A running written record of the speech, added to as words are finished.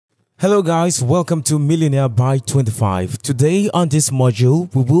Hello guys, welcome to Millionaire by 25. Today on this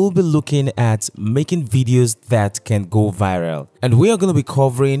module, we will be looking at making videos that can go viral. And we are going to be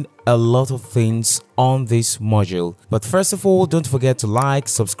covering a lot of things on this module. But first of all, don't forget to like,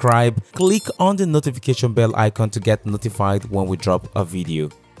 subscribe, click on the notification bell icon to get notified when we drop a video.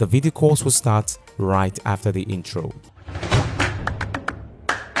 The video course will start right after the intro.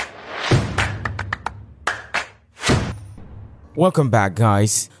 Welcome back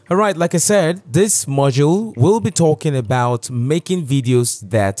guys. Alright, like I said, this module will be talking about making videos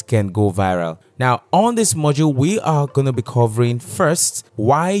that can go viral. Now on this module, we are going to be covering first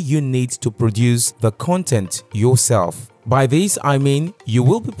why you need to produce the content yourself. By this, I mean you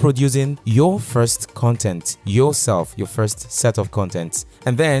will be producing your first content yourself, your first set of content,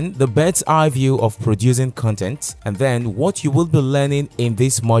 and then the bird's eye view of producing content, and then what you will be learning in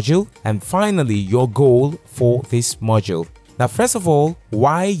this module, and finally your goal for this module. Now, first of all,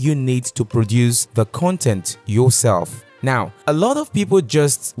 why you need to produce the content yourself. Now, a lot of people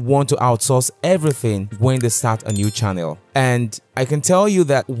just want to outsource everything when they start a new channel. And I can tell you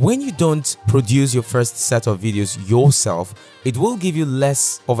that when you don't produce your first set of videos yourself, it will give you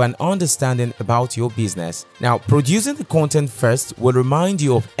less of an understanding about your business. Now, producing the content first will remind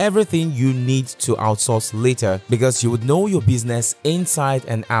you of everything you need to outsource later, because you would know your business inside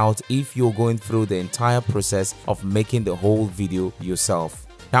and out if you're going through the entire process of making the whole video yourself.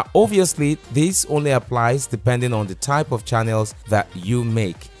 Now, obviously, this only applies depending on the type of channels that you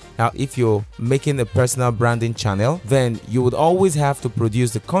make. Now, if you're making a personal branding channel, then you would always have to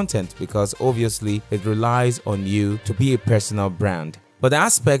produce the content because obviously it relies on you to be a personal brand. But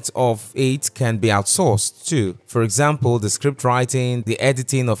aspects of it can be outsourced too. For example, the script writing, the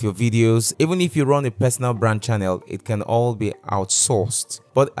editing of your videos. Even if you run a personal brand channel, it can all be outsourced.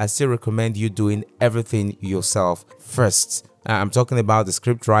 But I still recommend you doing everything yourself first. I'm talking about the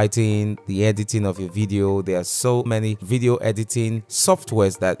script writing, the editing of your video. There are so many video editing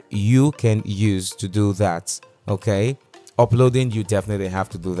softwares that you can use to do that. Okay, uploading, you definitely have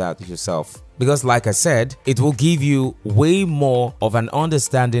to do that yourself, because like I said, it will give you way more of an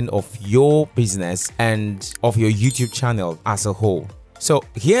understanding of your business and of your YouTube channel as a whole. So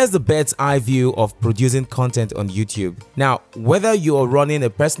here's the bird's eye view of producing content on YouTube. Now, whether you are running a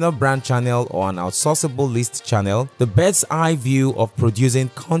personal brand channel or an outsourceable list channel, the bird's eye view of producing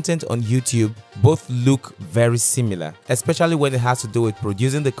content on YouTube both look very similar, especially when it has to do with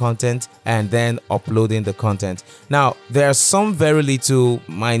producing the content and then uploading the content. Now, there are some very little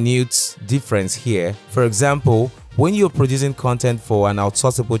minute difference here. For example, when you're producing content for an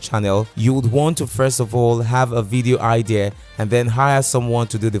outsourceable channel, you would want to first of all have a video idea and then hire someone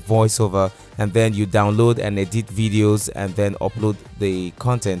to do the voiceover, and then you download and edit videos and then upload the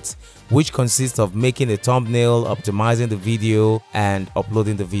content, which consists of making a thumbnail, optimizing the video, and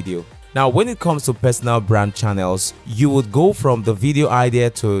uploading the video. Now, when it comes to personal brand channels, you would go from the video idea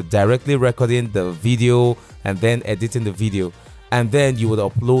to directly recording the video and then editing the video, and then you would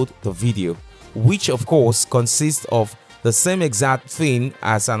upload the video, which of course consists of the same exact thing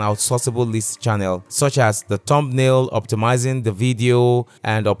as an outsourceable list channel, such as the thumbnail, optimizing the video,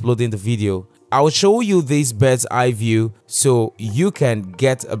 and uploading the video. I'll show you this bird's eye view so you can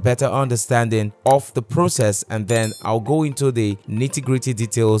get a better understanding of the process, and then I'll go into the nitty-gritty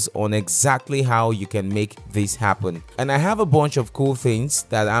details on exactly how you can make this happen. And I have a bunch of cool things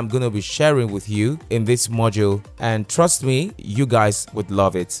that I'm going to be sharing with you in this module, and trust me, you guys would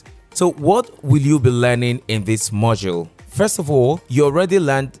love it. So what will you be learning in this module? First of all, you already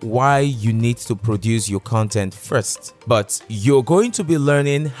learned why you need to produce your content first, but you're going to be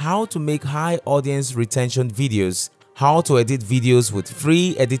learning how to make high audience retention videos, how to edit videos with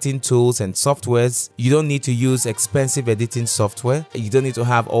free editing tools and softwares. You don't need to use expensive editing software. You don't need to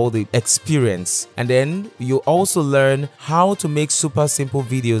have all the experience. And then you also learn how to make super simple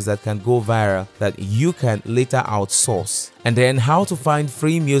videos that can go viral that you can later outsource. And then how to find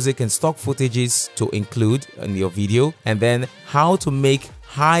free music and stock footages to include in your video. And then how to make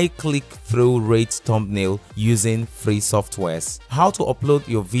high click-through rate thumbnail using free softwares, how to upload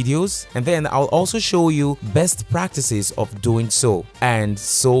your videos, and then I'll also show you best practices of doing so, and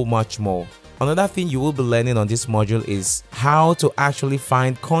so much more. Another thing you will be learning on this module is how to actually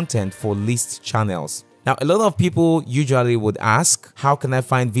find content for list channels. Now, a lot of people usually would ask, how can I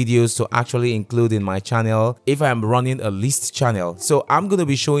find videos to actually include in my channel if I'm running a list channel? So I'm going to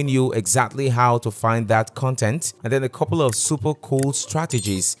be showing you exactly how to find that content, and then a couple of super cool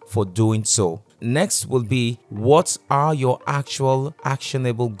strategies for doing so. Next will be, what are your actual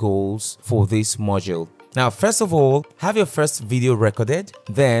actionable goals for this module? Now, first of all, have your first video recorded,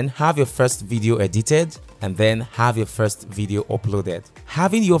 then have your first video edited, and then have your first video uploaded.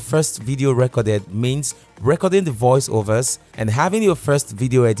 Having your first video recorded means recording the voiceovers, and having your first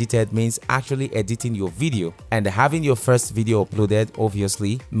video edited means actually editing your video, and having your first video uploaded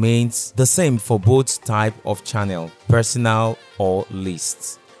obviously means the same for both type of channel, personal or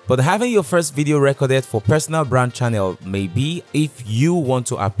lists. But having your first video recorded for personal brand channel may be if you want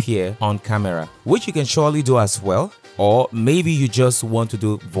to appear on camera, which you can surely do as well, or maybe you just want to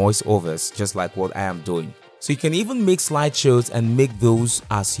do voiceovers just like what I am doing. So you can even make slideshows and make those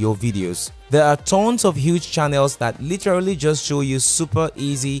as your videos. There are tons of huge channels that literally just show you super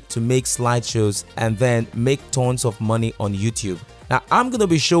easy to make slideshows and then make tons of money on YouTube. Now, I'm going to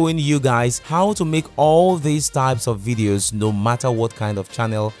be showing you guys how to make all these types of videos no matter what kind of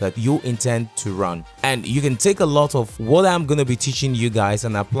channel that you intend to run. And you can take a lot of what I'm going to be teaching you guys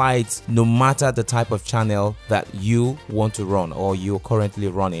and apply it no matter the type of channel that you want to run or you're currently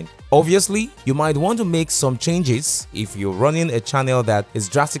running. Obviously, you might want to make some changes if you're running a channel that is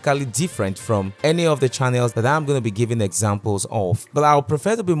drastically different from any of the channels that I'm going to be giving examples of. But I'll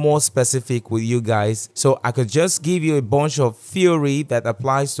prefer to be more specific with you guys, so I could just give you a bunch of theory that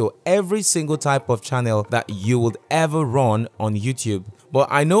applies to every single type of channel that you would ever run on YouTube. But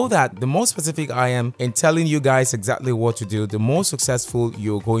I know that the more specific I am in telling you guys exactly what to do, the more successful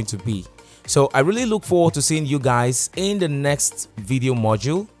you're going to be. So I really look forward to seeing you guys in the next video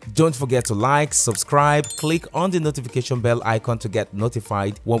module. Don't forget to like, subscribe, click on the notification bell icon to get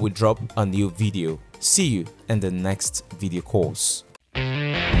notified when we drop a new video. See you in the next video course.